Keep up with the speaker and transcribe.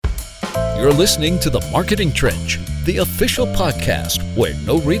You're listening to The Marketing Trench, the official podcast where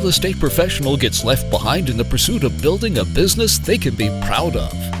no real estate professional gets left behind in the pursuit of building a business they can be proud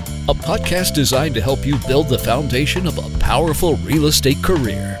of. A podcast designed to help you build the foundation of a powerful real estate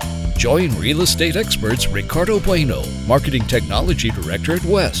career. Join real estate experts Ricardo Bueno, Marketing Technology Director at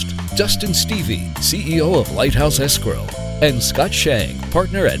West, Dustin Stevie, CEO of Lighthouse Escrow, and Scott Shang,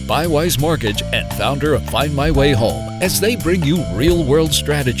 partner at Bywise Mortgage and founder of Find My Way Home, as they bring you real-world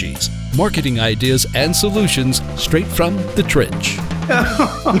strategies, marketing ideas, and solutions straight from the trench.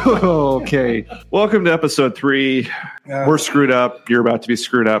 Okay. Welcome to episode 3. We're screwed up. You're about to be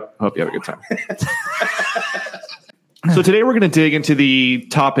screwed up. Hope you have a good time. So today we're going to dig into the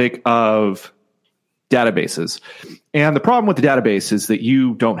topic of databases. And the problem with the database is that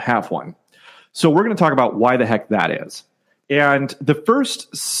you don't have one. So we're going to talk about why the heck that is. And the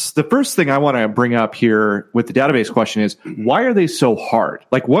first thing I want to bring up here with the database question is, why are they so hard?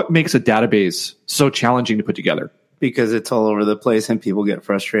 Like, what makes a database so challenging to put together? Because it's all over the place and people get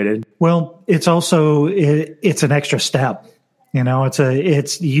frustrated. Well, it's also, it's an extra step. You know,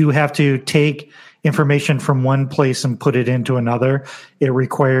 you have to take information from one place and put it into another. It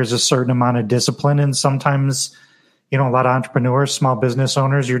requires a certain amount of discipline. And sometimes, you know, a lot of entrepreneurs, small business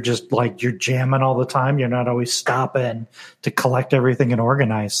owners, you're jamming all the time. You're not always stopping to collect everything and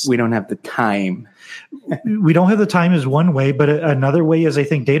organize. We don't have the time. We don't have the time is one way, but another way is I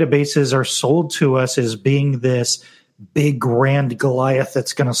think databases are sold to us as being this big, grand Goliath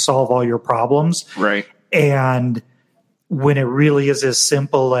that's going to solve all your problems. Right. And when it really is as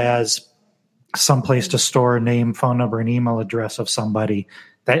simple as some place to store a name, phone number, and email address of somebody,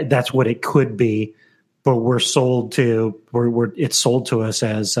 that's what it could be. But it's sold to us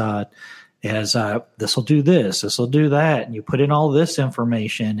as this will do this will do that, and you put in all this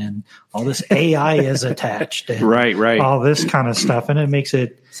information, and all this AI is attached, and right, all this kind of stuff, and it makes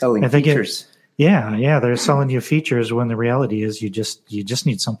it selling features. They're selling you features when the reality is you just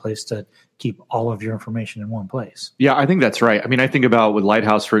need someplace to keep all of your information in one place. Yeah, I think that's right. I mean, I think about with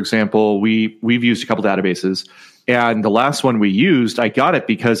Lighthouse, for example, we've used a couple databases, and the last one we used, I got it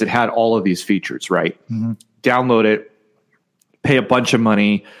because it had all of these features, right? Mm-hmm. Download it, pay a bunch of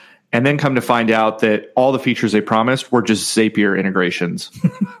money, and then come to find out that all the features they promised were just Zapier integrations.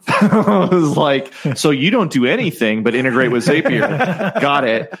 I was like, so you don't do anything but integrate with Zapier. Got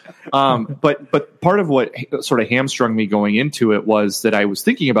it. But part of what sort of hamstrung me going into it was that I was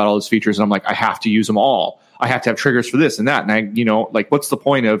thinking about all those features, and I'm like, I have to use them all. I have to have triggers for this and that. And what's the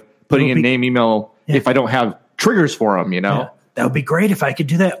point of putting in name, email if I don't have triggers for them, you know? Yeah. That would be great if I could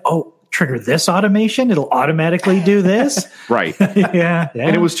do that. Oh, trigger this automation. It'll automatically do this. Right. Yeah.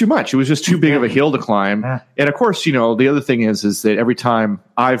 And it was too much. It was just too big of a hill to climb. Yeah. And of course, the other thing is that every time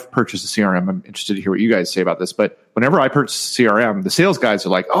I've purchased a CRM, I'm interested to hear what you guys say about this, but whenever I purchase a CRM, the sales guys are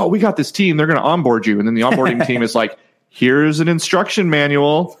like, oh, we got this team. They're going to onboard you. And then the onboarding team is like, here's an instruction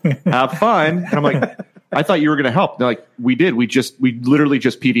manual. Have fun. And I'm like, I thought you were going to help. They're like, we did. We literally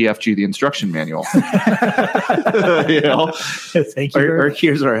just PDF'd you the instruction manual. Thank you. Or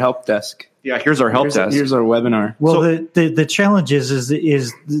here's our help desk. Yeah, here's our help desk. Here's our webinar. Well, the challenge is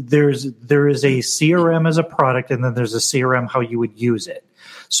there is a CRM as a product, and then there's a CRM how you would use it.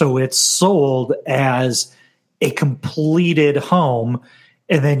 So it's sold as a completed home,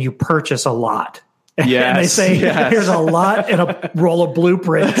 and then you purchase a lot. Yes, and they say, here's a lot and a roll of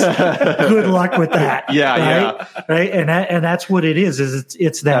blueprints. Good luck with that. Yeah. Right. And that's what it is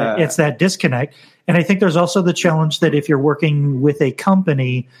it's that disconnect. And I think there's also the challenge that if you're working with a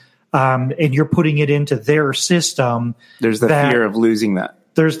company and you're putting it into their system, there's the fear of losing that.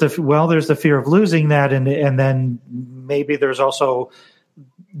 There's the fear of losing that. And then maybe there's also,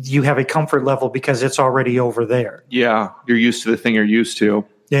 you have a comfort level because it's already over there. Yeah. You're used to the thing you're used to.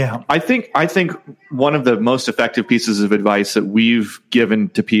 Yeah. I think one of the most effective pieces of advice that we've given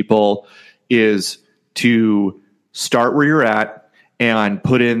to people is to start where you're at and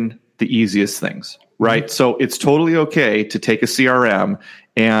put in the easiest things, right? Mm-hmm. So it's totally okay to take a CRM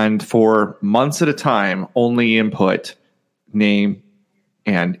and for months at a time only input name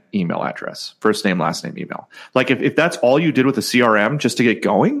and email address, first name, last name, email. Like if that's all you did with a CRM just to get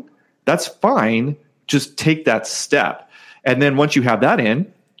going, that's fine. Just take that step. And then once you have that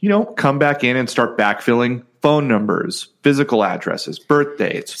in, come back in and start backfilling phone numbers, physical addresses, birth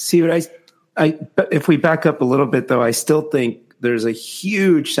dates. See what if we back up a little bit though, I still think there's a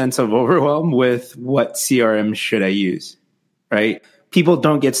huge sense of overwhelm with what CRM should I use, right? People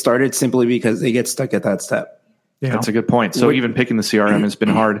don't get started simply because they get stuck at that step. Yeah. That's a good point. So even picking the CRM has been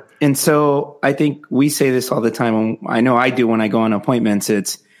hard. And so I think we say this all the time. I know I do when I go on appointments.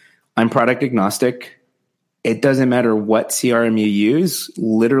 I'm product agnostic. it doesn't matter what CRM you use.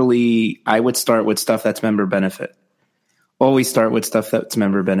 Literally, I would start with stuff that's member benefit. Always start with stuff that's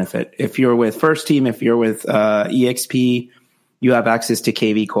member benefit. If you're with First Team, if you're with EXP, you have access to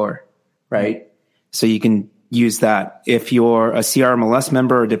KV Core, right? So you can use that. If you're a CRMLS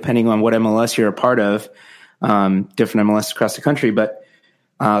member, or depending on what MLS you're a part of, different MLS across the country, but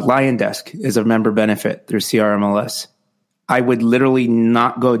Lion Desk is a member benefit through CRMLS. I would literally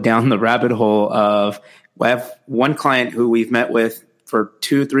not go down the rabbit hole of, I have one client who we've met with for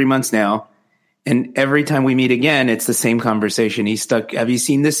 2-3 months now, and every time we meet again, it's the same conversation. He's stuck. Have you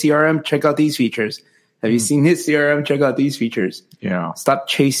seen this CRM? Check out these features. Have you seen this CRM? Check out these features. Yeah. Stop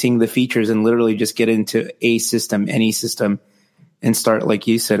chasing the features and literally just get into a system, any system, and start, like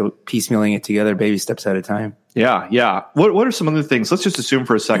you said, piecemealing it together, baby steps at a time. Yeah, yeah. What are some other things? Let's just assume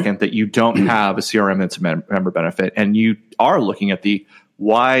for a second that you don't have a CRM that's a member benefit, and you are looking at the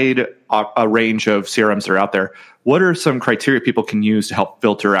wide a range of CRMs that are out there. What are some criteria people can use to help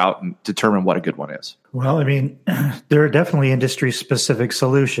filter out and determine what a good one is? Well, I mean, there are definitely industry-specific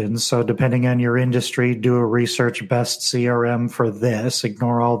solutions. So depending on your industry, do a research best CRM for this.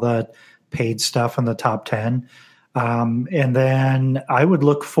 Ignore all the paid stuff in the top 10. And then I would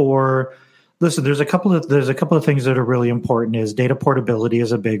look for, listen, there's a couple of things that are really important. Is data portability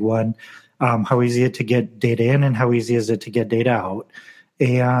is a big one. How easy is it to get data in and how easy is it to get data out?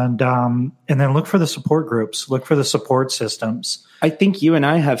 And then look for the support groups, look for the support systems. I think you and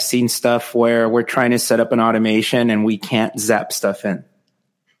I have seen stuff where we're trying to set up an automation and we can't zap stuff in,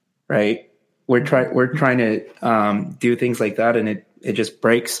 right? We're trying to do things like that, and it just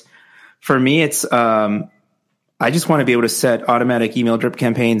breaks. For me, it's I just want to be able to set automatic email drip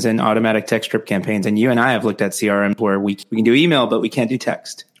campaigns and automatic text drip campaigns. And you and I have looked at CRM where we can do email, but we can't do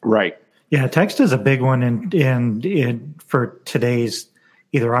text. Right. Yeah, text is a big one in for today's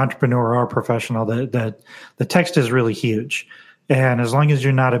either entrepreneur or professional. The text is really huge, and as long as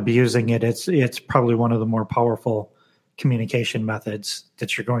you're not abusing it, it's probably one of the more powerful communication methods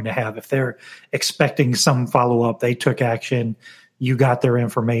that you're going to have. If they're expecting some follow up, they took action, you got their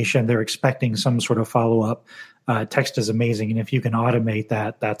information, they're expecting some sort of follow up. Text is amazing, and if you can automate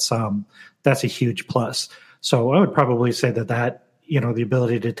that, that's a huge plus. So I would probably say that the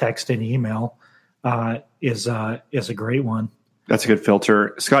ability to text and email is a great one. That's a good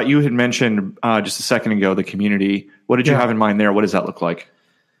filter. Scott, you had mentioned just a second ago the community. What did you have in mind there? What does that look like?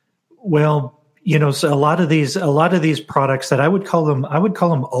 Well, so a lot of these products that I would call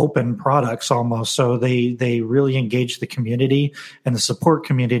them open products almost. So they really engage the community and the support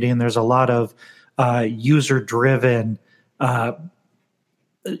community, and there's a lot of user driven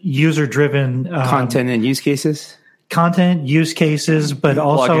content and use cases. Content, use cases, but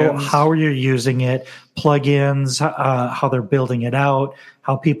also plugins. How you're using it, plugins, how they're building it out,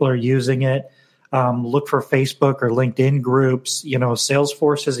 how people are using it. Look for Facebook or LinkedIn groups.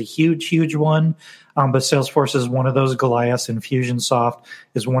 Salesforce is a huge one, but Salesforce is one of those Goliaths, and Fusionsoft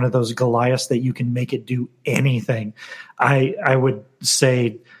is one of those Goliaths that you can make it do anything. I would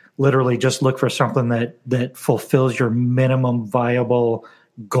say literally just look for something that fulfills your minimum viable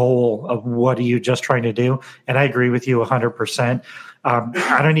goal of what are you just trying to do. And I agree with you 100%.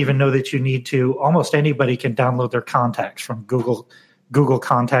 I don't even know that you need to. Almost anybody can download their contacts from Google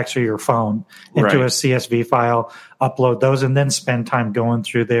Contacts or your phone into a CSV file, upload those, and then spend time going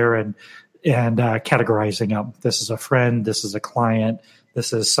through there and categorizing them. This is a friend, this is a client,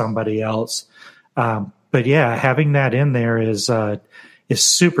 this is somebody else. But yeah, having that in there is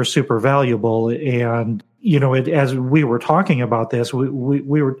super, super valuable. And as we were talking about this,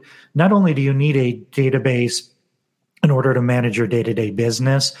 we were, not only do you need a database in order to manage your day-to-day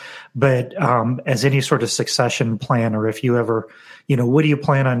business, but as any sort of succession plan, or if you ever, what do you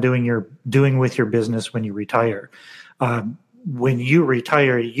plan on doing with your business when you retire? When you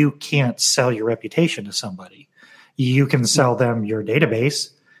retire, you can't sell your reputation to somebody. You can sell them your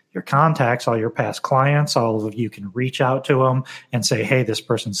database, your contacts, all your past clients. All of you can reach out to them and say, hey, this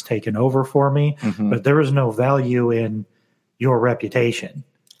person's taken over for me. Mm-hmm. But there is no value in your reputation.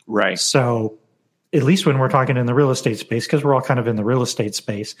 Right. So at least when we're talking in the real estate space, because we're all kind of in the real estate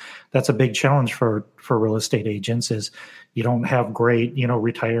space, that's a big challenge for real estate agents is you don't have great,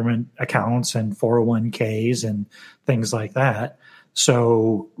 retirement accounts and 401ks and things like that.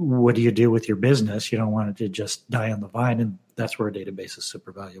 So what do you do with your business? You don't want it to just die on the vine, and that's where a database is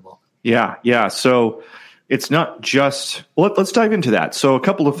super valuable. Yeah. So it's not just, let's dive into that. So a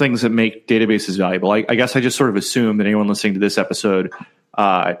couple of things that make databases valuable. I guess I just sort of assume that anyone listening to this episode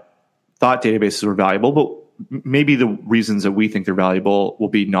thought databases were valuable, but maybe the reasons that we think they're valuable will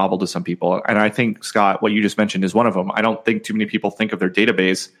be novel to some people. And I think, Scott, what you just mentioned is one of them. I don't think too many people think of their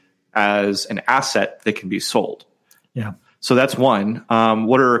database as an asset that can be sold. Yeah. So that's one.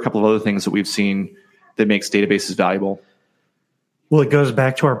 What are a couple of other things that we've seen that makes databases valuable? Well, it goes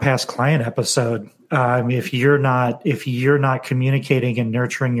back to our past client episode. If you're not communicating and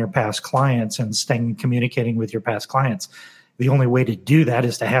nurturing your past clients and staying communicating with your past clients, the only way to do that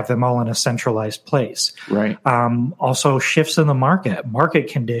is to have them all in a centralized place. Right. Also, shifts in the market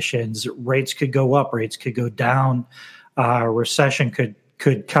conditions, rates could go up, rates could go down, recession could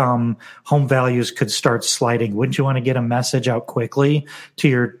come, home values could start sliding. Wouldn't you want to get a message out quickly to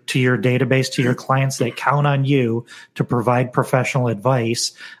your database, to your clients that count on you to provide professional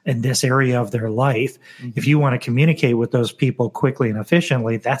advice in this area of their life? Mm-hmm. If you want to communicate with those people quickly and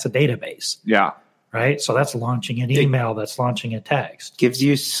efficiently, that's a database. Yeah. Right. So that's launching an email, that's launching a text. Gives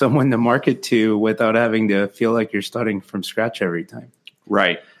you someone to market to without having to feel like you're starting from scratch every time.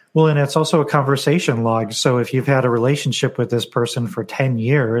 Right. Well, and it's also a conversation log. So if you've had a relationship with this person for 10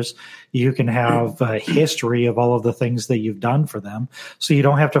 years, you can have a history of all of the things that you've done for them. So you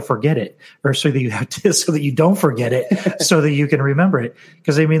don't have to forget it, or so that you don't forget it, so that you can remember it.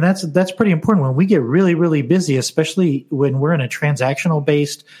 Because I mean, that's pretty important when we get really, really busy, especially when we're in a transactional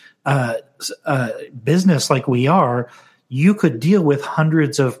based business like we are. You could deal with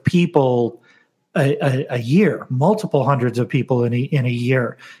hundreds of people a year, multiple hundreds of people in a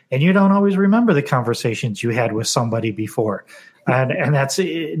year, and you don't always remember the conversations you had with somebody before. And that's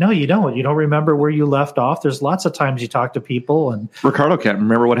no, you don't. You don't remember where you left off. There's lots of times you talk to people, and Ricardo can't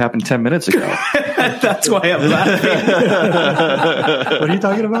remember what happened 10 minutes ago. That's why I'm laughing. What are you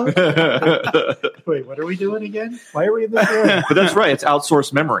talking about? Wait, what are we doing again? Why are we in this room? But that's right. It's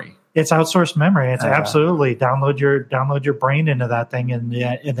outsourced memory. It's outsourced memory. It's absolutely download your brain into that thing, and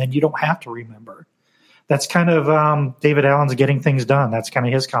then you don't have to remember. That's kind of David Allen's getting things done. That's kind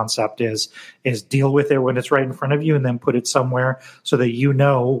of his concept is deal with it when it's right in front of you, and then put it somewhere so that you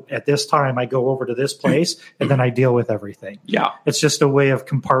know at this time I go over to this place and then I deal with everything. Yeah, it's just a way of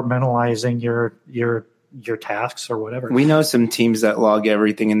compartmentalizing your tasks or whatever. We know some teams that log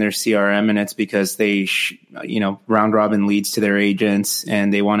everything in their CRM, and it's because they, round robin leads to their agents,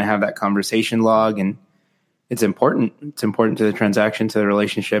 and they want to have that conversation log, and it's important. It's important to the transaction, to the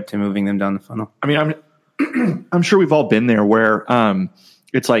relationship, to moving them down the funnel. I mean, I'm sure we've all been there where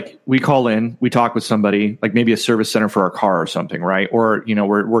it's like we call in, we talk with somebody, like maybe a service center for our car or something, right? Or,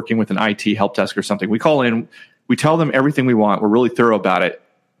 we're working with an IT help desk or something. We call in, we tell them everything we want. We're really thorough about it.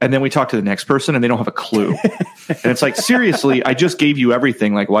 And then we talk to the next person and they don't have a clue. And it's like, seriously, I just gave you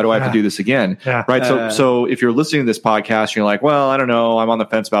everything. Like, why do I have to do this again? Yeah. Right. So if you're listening to this podcast and you're like, well, I don't know, I'm on the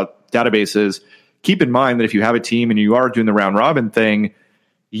fence about databases. Keep in mind that if you have a team and you are doing the round robin thing,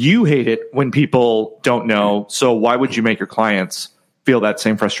 you hate it when people don't know. So why would you make your clients feel that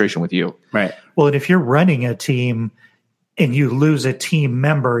same frustration with you? Right. Well, and if you're running a team and you lose a team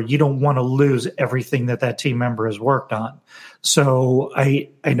member, you don't want to lose everything that team member has worked on. So I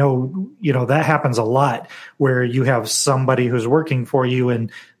know, that happens a lot where you have somebody who's working for you and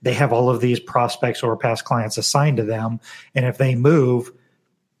they have all of these prospects or past clients assigned to them. And if they move,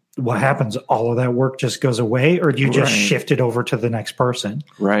 what happens? All of that work just goes away, or do you just shift it over to the next person?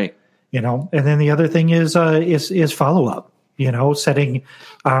 Right. And then the other thing is follow up, setting,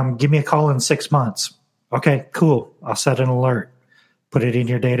 give me a call in 6 months. Okay, cool. I'll set an alert, put it in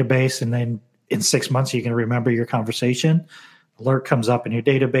your database. And then in 6 months, you can remember your conversation. Alert comes up in your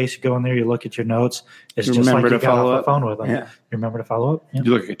database. You go in there, you look at your notes. It's just like you got off the phone with them. Yeah. You remember to follow up? Yeah.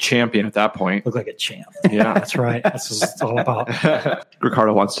 You look like a champion at that point. Look like a champ. Yeah. That's right. That's what it's all about.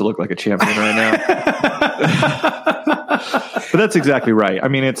 Ricardo wants to look like a champion right now. But that's exactly right. I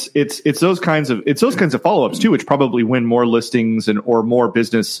mean, it's those kinds of follow-ups too, which probably win more listings or more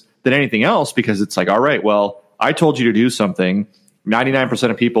business than anything else, because it's like, all right, well, I told you to do something.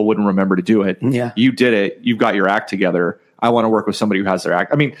 99% of people wouldn't remember to do it. Yeah. You did it. You've got your act together. I want to work with somebody who has their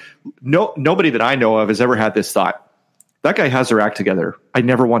act. I mean, nobody that I know of has ever had this thought. That guy has their act together. I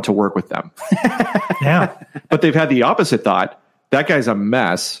never want to work with them. Yeah. But they've had the opposite thought. That guy's a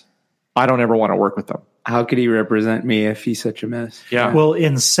mess. I don't ever want to work with them. How could he represent me if he's such a mess? Yeah. Well,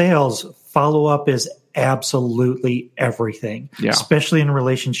 in sales, follow-up is absolutely everything, especially in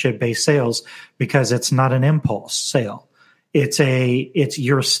relationship-based sales, because it's not an impulse sale. It's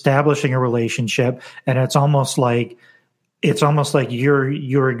you're establishing a relationship, and it's almost like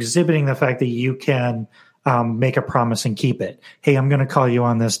you're exhibiting the fact that you can make a promise and keep it. Hey, I'm going to call you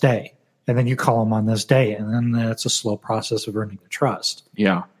on this day. And then you call them on this day. And then it's a slow process of earning the trust.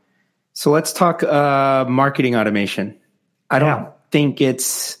 Yeah. So let's talk marketing automation. I don't think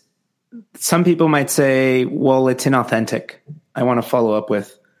some people might say, well, it's inauthentic. I want to follow up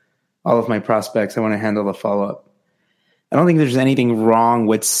with all of my prospects. I want to handle the follow-up. I don't think there's anything wrong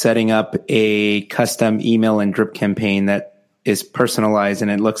with setting up a custom email and drip campaign that is personalized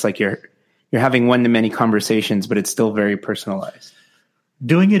and it looks like you're having one-to-many conversations, but it's still very personalized.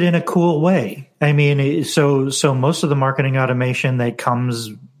 Doing it in a cool way. I mean, so most of the marketing automation that comes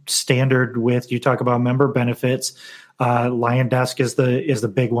standard with, you talk about member benefits, LionDesk is the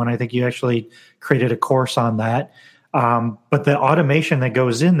big one. I think you actually created a course on that. But the automation that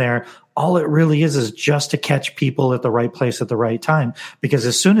goes in there, all it really is just to catch people at the right place at the right time. Because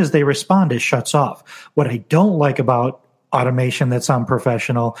as soon as they respond, it shuts off. What I don't like about automation that's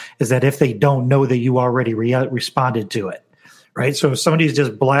unprofessional is that if they don't know that you already responded to it, right? So if somebody's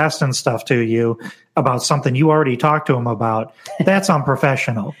just blasting stuff to you about something you already talked to them about, that's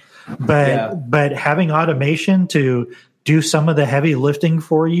unprofessional. But having automation to do some of the heavy lifting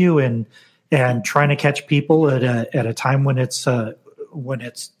for you and trying to catch people at a time when it's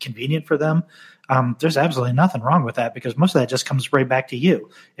convenient for them, there's absolutely nothing wrong with that, because most of that just comes right back to you.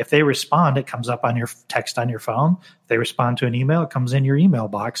 If they respond, it comes up on your text on your phone. If they respond to an email, it comes in your email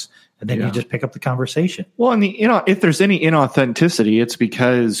box, and then you just pick up the conversation. Well, and if there's any inauthenticity, it's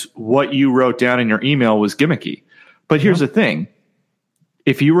because what you wrote down in your email was gimmicky. But here's the thing.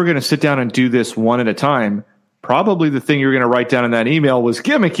 If you were going to sit down and do this one at a time, probably the thing you're going to write down in that email was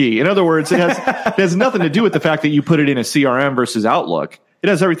gimmicky. In other words, it has nothing to do with the fact that you put it in a CRM versus Outlook. It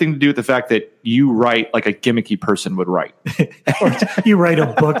has everything to do with the fact that you write like a gimmicky person would write. Or you write a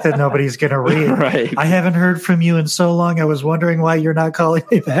book that nobody's going to read. Right. I haven't heard from you in so long. I was wondering why you're not calling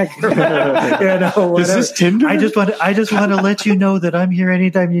me back. Is this Tinder? I just want to let you know that I'm here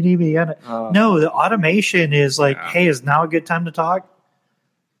anytime you need me. No, the automation is like, hey, is now a good time to talk?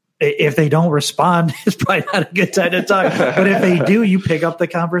 If they don't respond, it's probably not a good time to talk. But if they do, you pick up the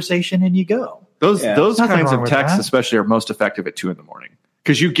conversation and you go. Those kinds of texts, especially, are most effective at 2 a.m.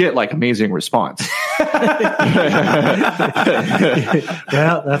 because you get like amazing response. Yeah,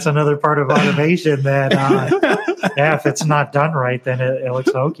 that's another part of automation that if it's not done right, then it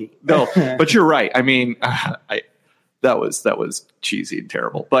looks hokey. No, but you're right. I mean, that was cheesy and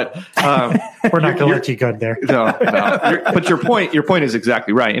terrible. But we're not going to let you go there. No. But your point is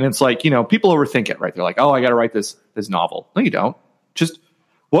exactly right. And it's like, people overthink it, right? They're like, oh, I got to write this novel. No, you don't. Just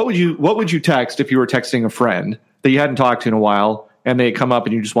what would you text if you were texting a friend that you hadn't talked to in a while, and they come up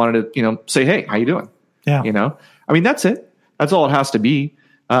and you just wanted to, say, hey, how you doing? Yeah. I mean, that's it. That's all it has to be.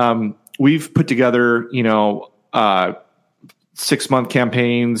 We've put together, 6-month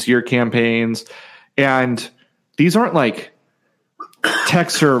campaigns, year campaigns, and these aren't like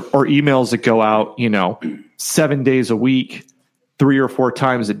texts or emails that go out, 7 days a week, 3 or 4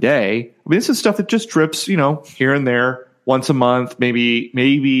 times a day. I mean, this is stuff that just drips, here and there, once a month, maybe,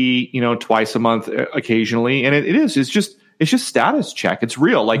 twice a month occasionally. And it's just status check. It's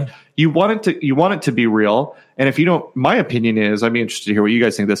real. Like you want it to be real. And if you don't, my opinion is, I'd be interested to hear what you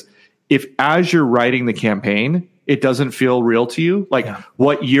guys think of this. If as you're writing the campaign, it doesn't feel real to you, like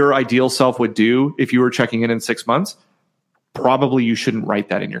what your ideal self would do if you were checking in 6 months, probably you shouldn't write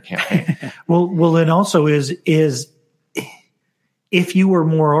that in your campaign. Well, and also is if you were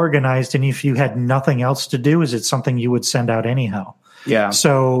more organized and if you had nothing else to do, is it something you would send out anyhow? Yeah.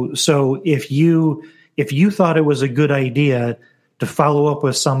 So if you thought it was a good idea to follow up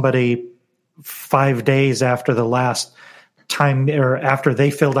with somebody 5 days after the last time or after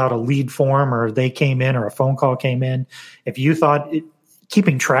they filled out a lead form or they came in or a phone call came in, if you thought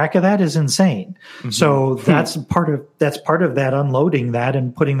keeping track of that is insane. Mm-hmm. So that's part of that, unloading that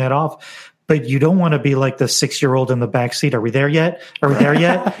and putting that off. But you don't want to be like the 6-year-old in the back seat. Are we there yet? Are we there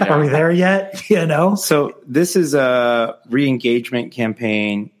yet? Yeah. Are we there yet? So this is a re-engagement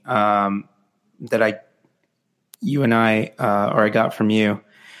campaign that I got from you.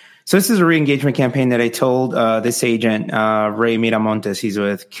 So this is a re-engagement campaign that I told this agent, Ray Miramontes, he's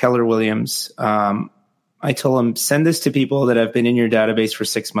with Keller Williams. I told him, send this to people that have been in your database for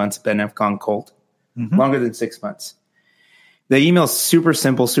 6 months, but have gone cold, longer than 6 months. The email is super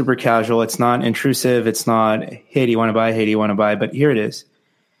simple, super casual. It's not intrusive. It's not, hey, do you want to buy? Hey, do you want to buy? But here it is.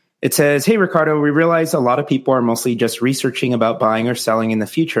 It says, hey, Ricardo, we realize a lot of people are mostly just researching about buying or selling in the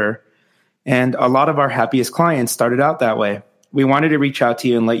future. And a lot of our happiest clients started out that way. We wanted to reach out to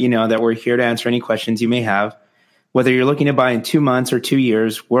you and let you know that we're here to answer any questions you may have. Whether you're looking to buy in 2 months or 2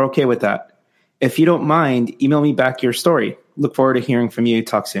 years, we're okay with that. If you don't mind, email me back your story. Look forward to hearing from you.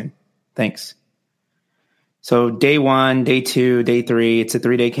 Talk soon. Thanks. So day 1, day 2, day 3, it's a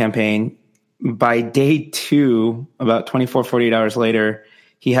 3-day campaign. By day 2, about 24, 48 hours later,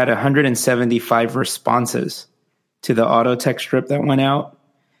 he had 175 responses to the auto text strip that went out.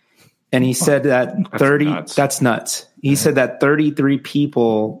 And he said that that's nuts. He said that 33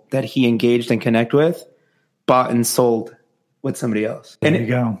 people that he engaged and connect with bought and sold with somebody else. There you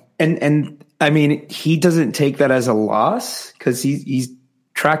go. And I mean, he doesn't take that as a loss because he's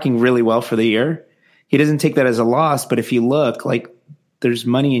tracking really well for the year. He doesn't take that as a loss, but if you look, like, there's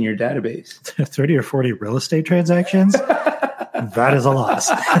money in your database. 30 or 40 real estate transactions? That is a loss.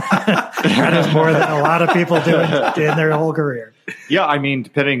 That is more than a lot of people do in their whole career. Yeah, I mean,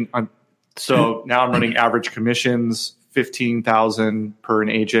 depending on, so now I'm running average commissions, 15,000 per an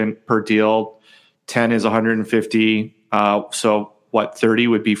agent per deal. 10 is 150. So what, 30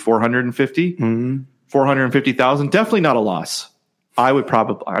 would be 450? 450,000, definitely not a loss. I would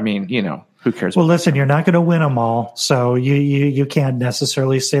probably, I mean, you know, who cares? Well, listen, you're not going to win them all, so you can't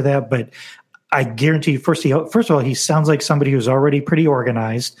necessarily say that. But I guarantee you, first of all, he sounds like somebody who's already pretty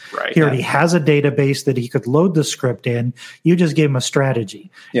organized. Right. He already has a database that he could load the script in. You just gave him a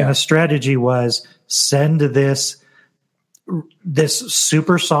strategy, and the strategy was send this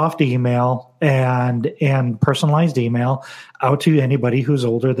super soft email and personalized email out to anybody who's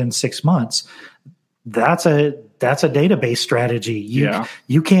older than 6 months. That's a database strategy.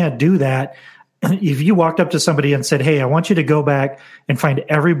 You can't do that. If you walked up to somebody and said, hey, I want you to go back and find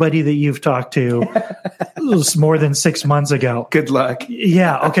everybody that you've talked to more than 6 months ago. Good luck.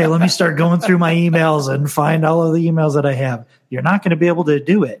 Yeah. Okay. Let me start going through my emails and find all of the emails that I have. You're not going to be able to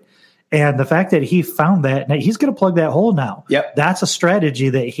do it. And the fact that he found that, now he's going to plug that hole now. Yep. That's a strategy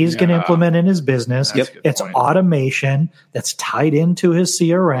that he's going to implement in his business. It's automation that's tied into his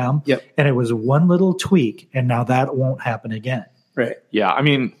CRM. Yep. And it was one little tweak, and now that won't happen again. Right. Yeah. I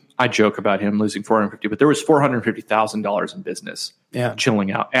mean, I joke about him losing 450, but there was $450,000 in business. Yeah.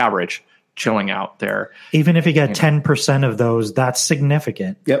 Chilling out there. Even if you got 10% of those, that's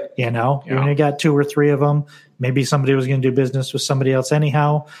significant. Yep. You know, when you got 2 or 3 of them, maybe somebody was going to do business with somebody else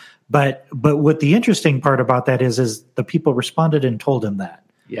anyhow. But what the interesting part about that is the people responded and told him that.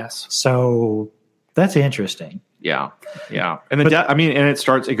 Yes. So that's interesting. Yeah. Yeah. And it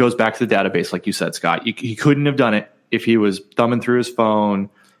goes back to the database, like you said, Scott. He couldn't have done it if he was thumbing through his phone,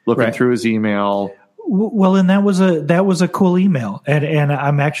 looking through his email. Well, and that was a cool email. And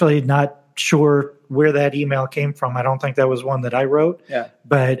I'm actually not sure where that email came from. I don't think that was one that I wrote. Yeah.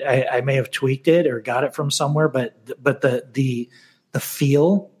 But I may have tweaked it or got it from somewhere. But the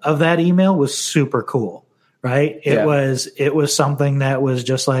feel of that email was super cool, right? It was something that was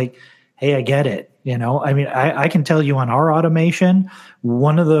just like, hey, I get it. You know, I mean, I can tell you on our automation,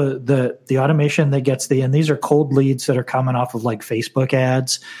 one of the automation that gets and these are cold leads that are coming off of like Facebook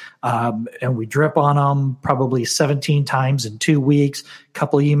ads. And we drip on them probably 17 times in 2 weeks,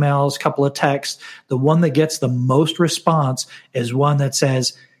 couple of emails, couple of texts. The one that gets the most response is one that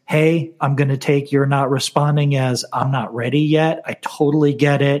says, hey, I'm going to take you're not responding as I'm not ready yet. I totally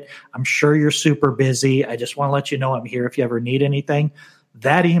get it. I'm sure you're super busy. I just want to let you know I'm here if you ever need anything.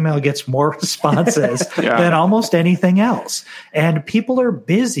 That email gets more responses than almost anything else. And people are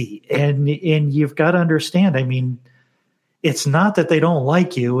busy. And you've got to understand, I mean, it's not that they don't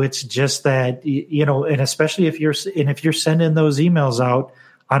like you. It's just that, you know, and especially if you're sending those emails out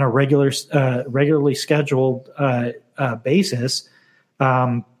on a regularly scheduled basis,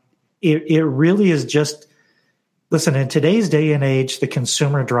 it really is just, listen, in today's day and age, the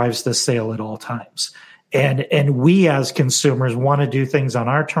consumer drives the sale at all times. And we as consumers want to do things on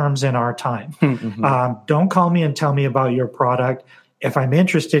our terms in our time. Mm-hmm. Don't call me and tell me about your product. If I'm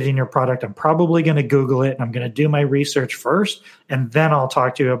interested in your product, I'm probably going to Google it and I'm going to do my research first, and then I'll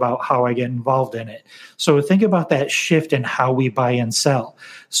talk to you about how I get involved in it. So think about that shift in how we buy and sell.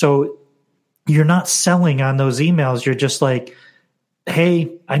 So you're not selling on those emails. You're just like,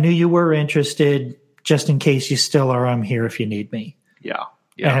 hey, I knew you were interested. Just in case you still are, I'm here if you need me. Yeah.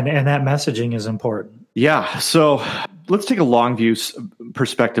 And that messaging is important. Yeah. So let's take a long view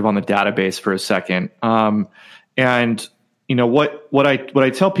perspective on the database for a second. And you know, what I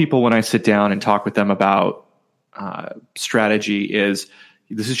tell people when I sit down and talk with them about strategy is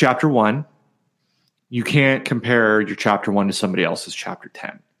this is chapter 1. You can't compare your chapter 1 to somebody else's chapter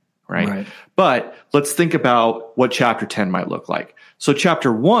 10, right? But let's think about what chapter 10 might look like. So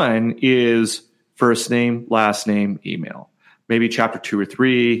chapter 1 is first name, last name, email. Maybe chapter 2 or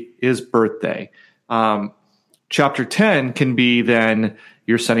 3 is birthday. Chapter 10 can be then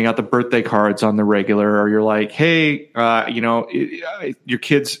you're sending out the birthday cards on the regular, or you're like, hey, you know, your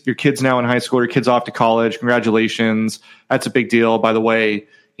kid's now in high school, your kid's off to college. Congratulations. That's a big deal. By the way,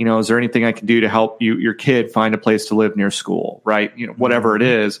 you know, is there anything I can do to help your kid find a place to live near school? Right. You know, whatever it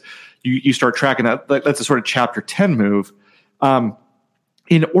is, you start tracking that. That's a sort of chapter 10 move.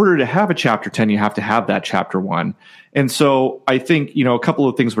 In order to have a chapter 10, you have to have that chapter 1. And so I think, you know, a couple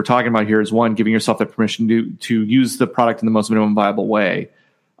of things we're talking about here is one, giving yourself that permission to use the product in the most minimum viable way.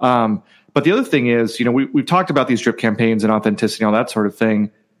 But the other thing is, we've talked about these drip campaigns and authenticity and all that sort of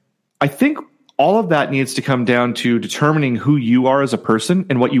thing. I think all of that needs to come down to determining who you are as a person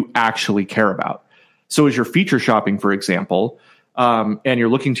and what you actually care about. So as you're feature shopping, for example, and you're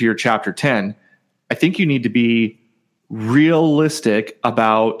looking to your chapter 10, I think you need to be realistic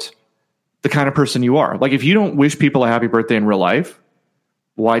about the kind of person you are. Like if you don't wish people a happy birthday in real life,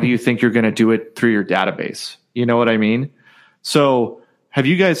 why do you think you're going to do it through your database? You know what I mean? So have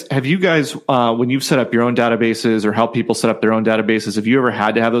you guys, when you've set up your own databases or help people set up their own databases, have you ever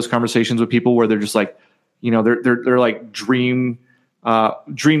had to have those conversations with people where they're just like, they're like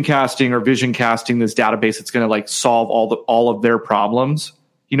dreamcasting or vision casting this database that's going to like solve all of their problems?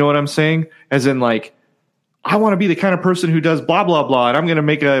 You know what I'm saying? As in like, I want to be the kind of person who does blah, blah, blah, and I'm going to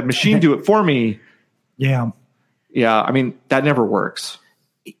make a machine do it for me. Yeah. Yeah. I mean, that never works.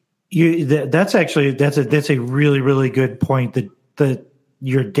 That's a really, really good point that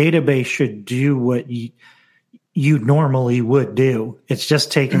your database should do what you normally would do. It's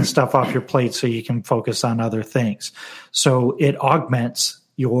just taking stuff off your plate so you can focus on other things. So it augments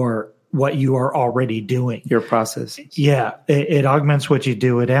what you are already doing. Your process. Yeah. It augments what you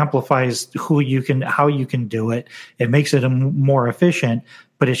do. It amplifies how you can do it. It makes it more efficient,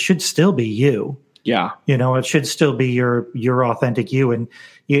 but it should still be you. Yeah. It should still be your authentic you. And,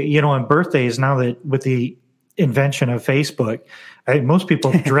 on birthdays, now that with the invention of Facebook, most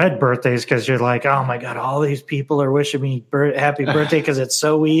people dread birthdays because you're like, oh my God, all these people are wishing me happy birthday because it's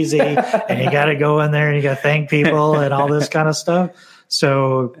so easy. And you got to go in there and you got to thank people and all this kind of stuff.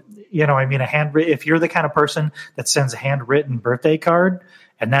 So, if you're the kind of person that sends a handwritten birthday card,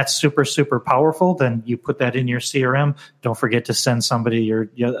 and that's super, super powerful, then you put that in your CRM. Don't forget to send somebody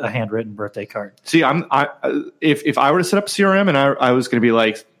a handwritten birthday card. See, if I were to set up CRM and I was going to be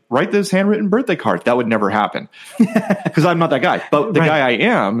like, write this handwritten birthday card, that would never happen because I'm not that guy. But the guy I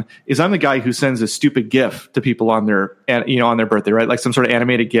am is I'm the guy who sends a stupid GIF to people on their birthday, right? Like some sort of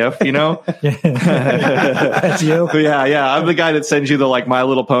animated GIF, That's you. Yeah. I'm the guy that sends you the like My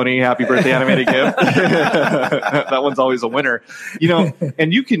Little Pony happy birthday animated GIF. That one's always a winner,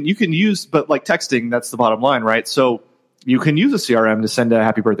 and you can use, but like texting, that's the bottom line, right? So you can use a CRM to send a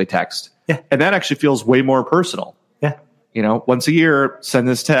happy birthday text. Yeah. And that actually feels way more personal. Yeah. Once a year, send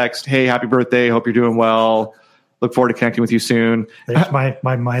this text. Hey, happy birthday. Hope you're doing well. Look forward to connecting with you soon. There's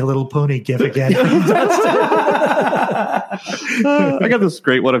my Little Pony gif again. I got this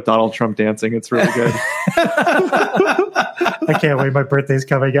great one of Donald Trump dancing. It's really good. I can't wait. My birthday's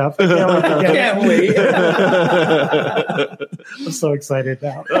coming up. I can't wait. I'm so excited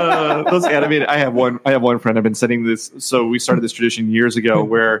now. Those animated. I have one friend. I've been sending this. So we started this tradition years ago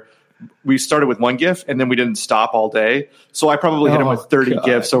where we started with one GIF and then we didn't stop all day. So I probably hit him with 30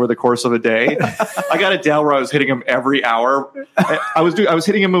 GIFs over the course of the day. I got it down where I was hitting him every hour. I was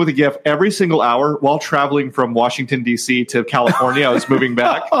hitting him with a GIF every single hour while traveling from Washington, D.C. to California. I was moving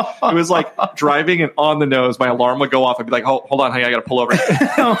back. It was like driving and on the nose. My alarm would go off. I'd be like, hold on, honey, I got to pull over.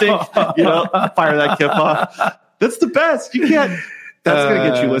 Fire that GIF off. That's the best. You can't. That's going to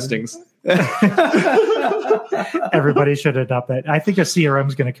get you listings. Everybody should adopt that. I think a CRM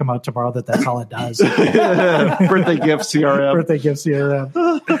is going to come out tomorrow that's all it does. Birthday gift CRM. Birthday gift CRM.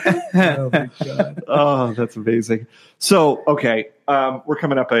 Oh my God. Oh, that's amazing. So, okay, we're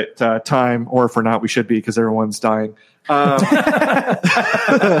coming up at time, or if we're not, we should be because everyone's dying. So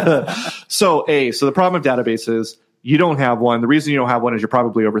the problem of databases, you don't have one. The reason you don't have one is you're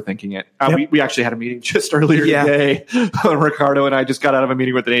probably overthinking it. Yep. We actually had a meeting just earlier today. Ricardo and I just got out of a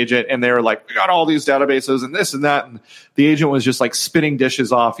meeting with an agent, and they were like, we got all these databases and this and that. And the agent was just like spinning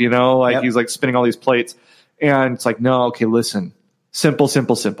dishes off, He's like spinning all these plates. And it's like, no, okay, listen. Simple.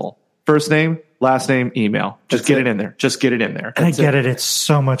 First name, last name, email. Just get it in there. And I get it. It's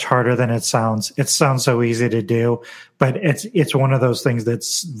so much harder than it sounds. It sounds so easy to do, but it's one of those things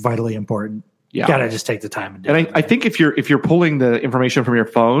that's vitally important. Yeah. Got to just take the time and do it. I think if you're pulling the information from your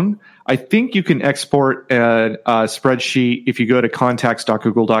phone, I think you can export a spreadsheet if you go to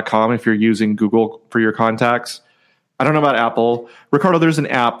contacts.google.com if you're using Google for your contacts. I don't know about Apple. Ricardo, there's an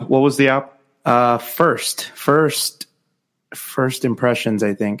app. What was the app? First Impressions,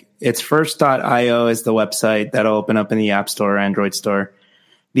 I think. It's first.io is the website that'll open up in the App Store or Android store.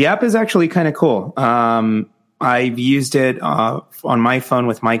 The app is actually kind of cool. I've used it on my phone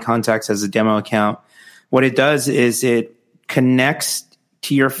with my contacts as a demo account. What it does is it connects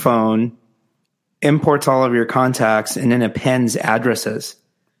to your phone, imports all of your contacts, and then appends addresses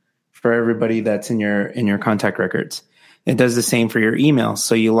for everybody that's in your contact records. It does the same for your email.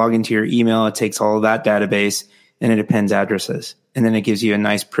 So you log into your email, it takes all of that database, and it appends addresses. And then it gives you a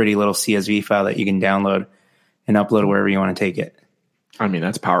nice, pretty little CSV file that you can download and upload wherever you want to take it. I mean,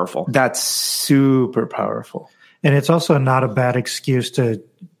 that's powerful. That's super powerful. And it's also not a bad excuse to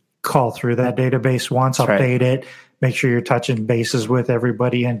call through that database once, update it, make sure you're touching bases with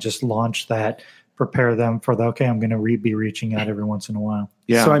everybody, and just launch that. Prepare them for I'm going to be reaching out every once in a while.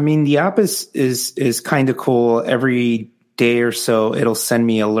 Yeah. So I mean, the app is kind of cool. Every day or so, it'll send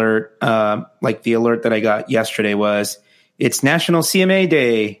me alert. Like the alert that I got yesterday was, it's National CMA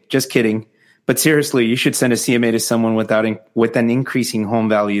Day. Just kidding. But seriously, you should send a CMA to someone with an increasing home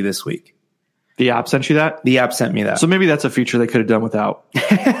value this week. The app sent you that? The app sent me that. So maybe that's a feature they could have done without.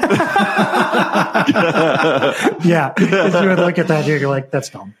 Yeah. If you would look at that, you're like, that's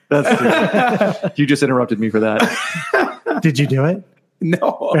dumb. You just interrupted me for that. Did you do it?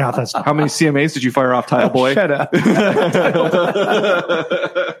 No. Yeah, that's dumb. How many CMAs did you fire off, Tile Boy? Shut up.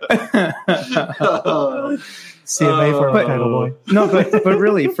 CMA for Title Boy. No, but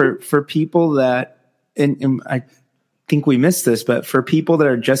really for people that, and I think we missed this, but for people that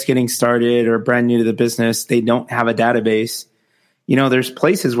are just getting started or brand new to the business, they don't have a database. There's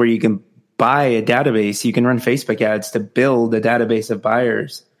places where you can buy a database. You can run Facebook ads to build a database of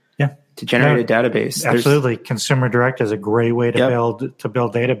buyers. Yeah. To generate a database. Absolutely. Consumer Direct is a great way to build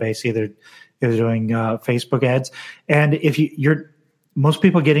database, either doing Facebook ads. And if most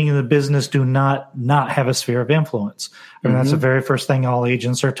people getting in the business do not have a sphere of influence. I mean, that's the very first thing all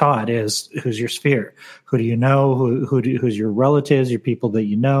agents are taught is, who's your sphere? Who do you know? Who's your relatives, your people that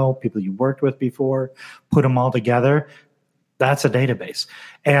you know, people you worked with before? Put them all together. That's a database.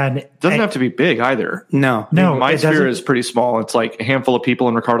 And it doesn't have to be big either. No. My sphere is pretty small. It's like a handful of people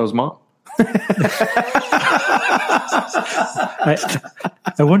and Ricardo's mom. I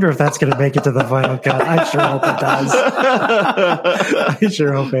wonder if that's going to make it to the final cut. I sure hope it does. I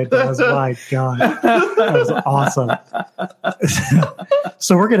sure hope it does. My God. That was awesome.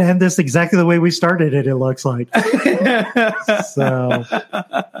 So we're going to end this exactly the way we started it looks like. So,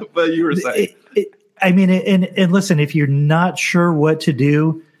 but you were saying. I mean, and listen, if you're not sure what to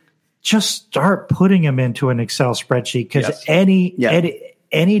do, just start putting them into an Excel spreadsheet, because any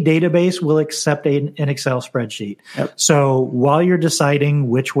database will accept an Excel spreadsheet. Yep. So while you're deciding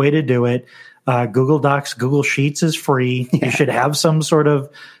which way to do it, Google Docs, Google Sheets is free. Yeah. You should have some sort of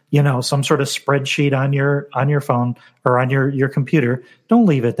spreadsheet on your phone or on your computer. Don't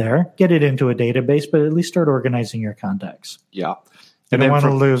leave it there. Get it into a database, but at least start organizing your contacts. Yeah. You don't want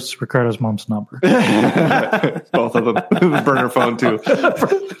to lose Ricardo's mom's number. Both of them. Burner phone too.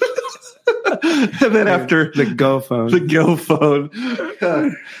 And then after the Go phone.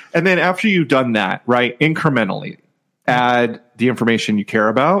 And then after you've done that, right, incrementally add the information you care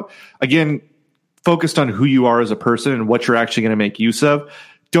about. Again, focused on who you are as a person and what you're actually going to make use of.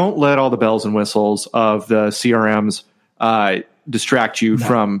 Don't let all the bells and whistles of the CRMs distract you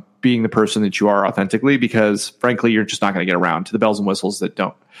from being the person that you are authentically, because frankly, you're just not going to get around to the bells and whistles that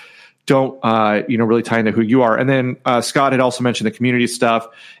don't really tie into who you are. And then Scott had also mentioned the community stuff.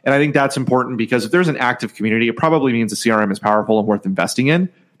 And I think that's important, because if there's an active community, it probably means the CRM is powerful and worth investing in,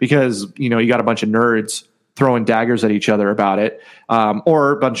 because, you got a bunch of nerds throwing daggers at each other about it,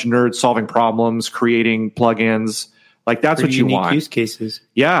 or a bunch of nerds solving problems, creating plugins. Like that's what you want. Use cases.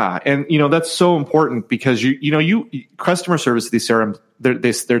 Yeah. And, that's so important, because you customer service, these CRM,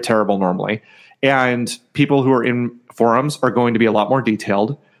 they're terrible normally. And people who are in forums are going to be a lot more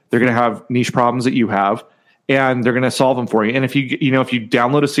detailed. They're going to have niche problems that you have, and they're going to solve them for you. And if you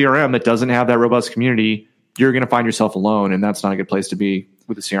download a CRM that doesn't have that robust community, you're going to find yourself alone, and that's not a good place to be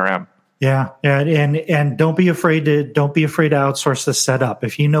with a CRM. Yeah. And don't be afraid to outsource the setup.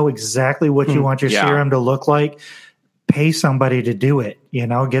 If you know exactly what you want your CRM to look like, pay somebody to do it.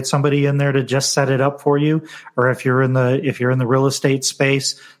 Get somebody in there to just set it up for you. Or if you're in the real estate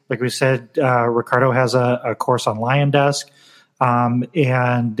space, like we said, Ricardo has a course on LionDesk. A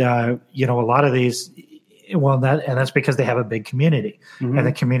lot of these, that's because they have a big community, and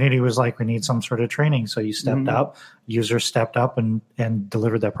the community was like, we need some sort of training. So you stepped up, users stepped up and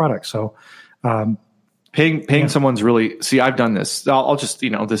delivered that product. So, paying someone's really, I've done this. I'll just,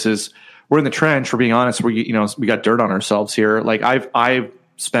 we're in the trench. We're being honest. We got dirt on ourselves here. Like I've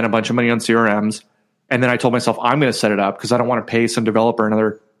spent a bunch of money on CRMs, and then I told myself I'm going to set it up, because I don't want to pay some developer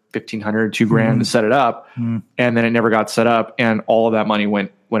another $1,500, $2,000 to set it up. And then it never got set up, and all of that money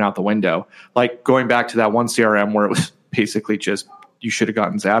went out the window. Like going back to that one CRM where it was basically just, you should have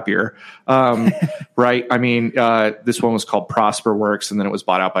gotten Zapier. Right. I mean, this one was called ProsperWorks, and then it was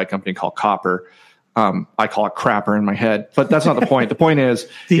bought out by a company called Copper. I call it crapper in my head, but that's not the point. The point is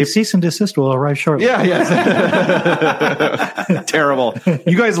the cease and desist will arrive shortly. Yeah, yes. Terrible.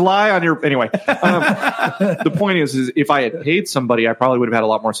 You guys lie on your, anyway. The point is if I had paid somebody, I probably would have had a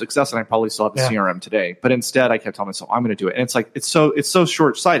lot more success, and I probably still have the CRM today. But instead I kept telling myself, I'm going to do it. And it's like, it's so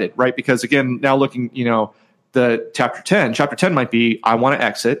short-sighted, right? Because again, now looking, the chapter 10 might be, I want to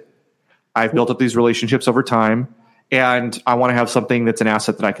exit. I've built up these relationships over time, and I want to have something that's an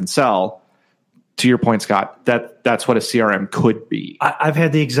asset that I can sell. To your point, Scott, that's what a CRM could be. I've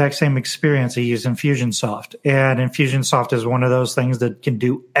had the exact same experience. I use Infusionsoft, and Infusionsoft is one of those things that can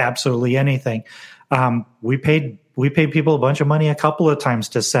do absolutely anything. We paid people a bunch of money a couple of times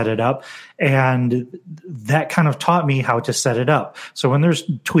to set it up, and that kind of taught me how to set it up. So when there's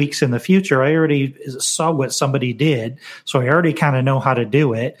tweaks in the future, I already saw what somebody did, so I already kind of know how to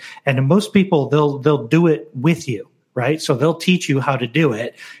do it. And most people, they'll do it with you. Right. So they'll teach you how to do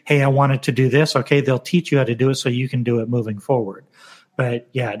it. Hey, I wanted to do this. Okay. They'll teach you how to do it so you can do it moving forward. But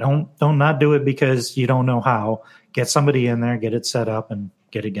yeah, don't not do it because you don't know how. Get somebody in there, get it set up, and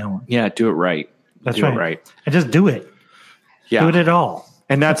get it going. Yeah. Do it right. That's do right. It right. And just do it. Yeah. Do it at all.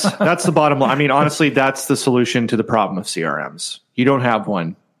 And that's the bottom line. I mean, honestly, that's the solution to the problem of CRMs. You don't have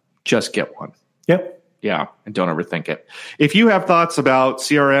one, just get one. Yep. Yeah, and don't overthink it. If you have thoughts about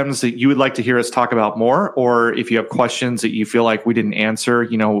CRMs that you would like to hear us talk about more, or if you have questions that you feel like we didn't answer,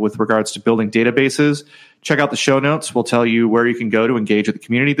 with regards to building databases, check out the show notes. We'll tell you where you can go to engage with the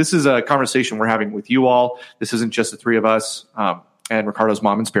community. This is a conversation we're having with you all. This isn't just the three of us and Ricardo's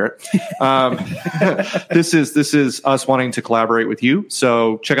mom in spirit. This is us wanting to collaborate with you.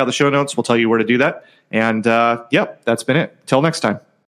 So check out the show notes. We'll tell you where to do that. And that's been it. Till next time.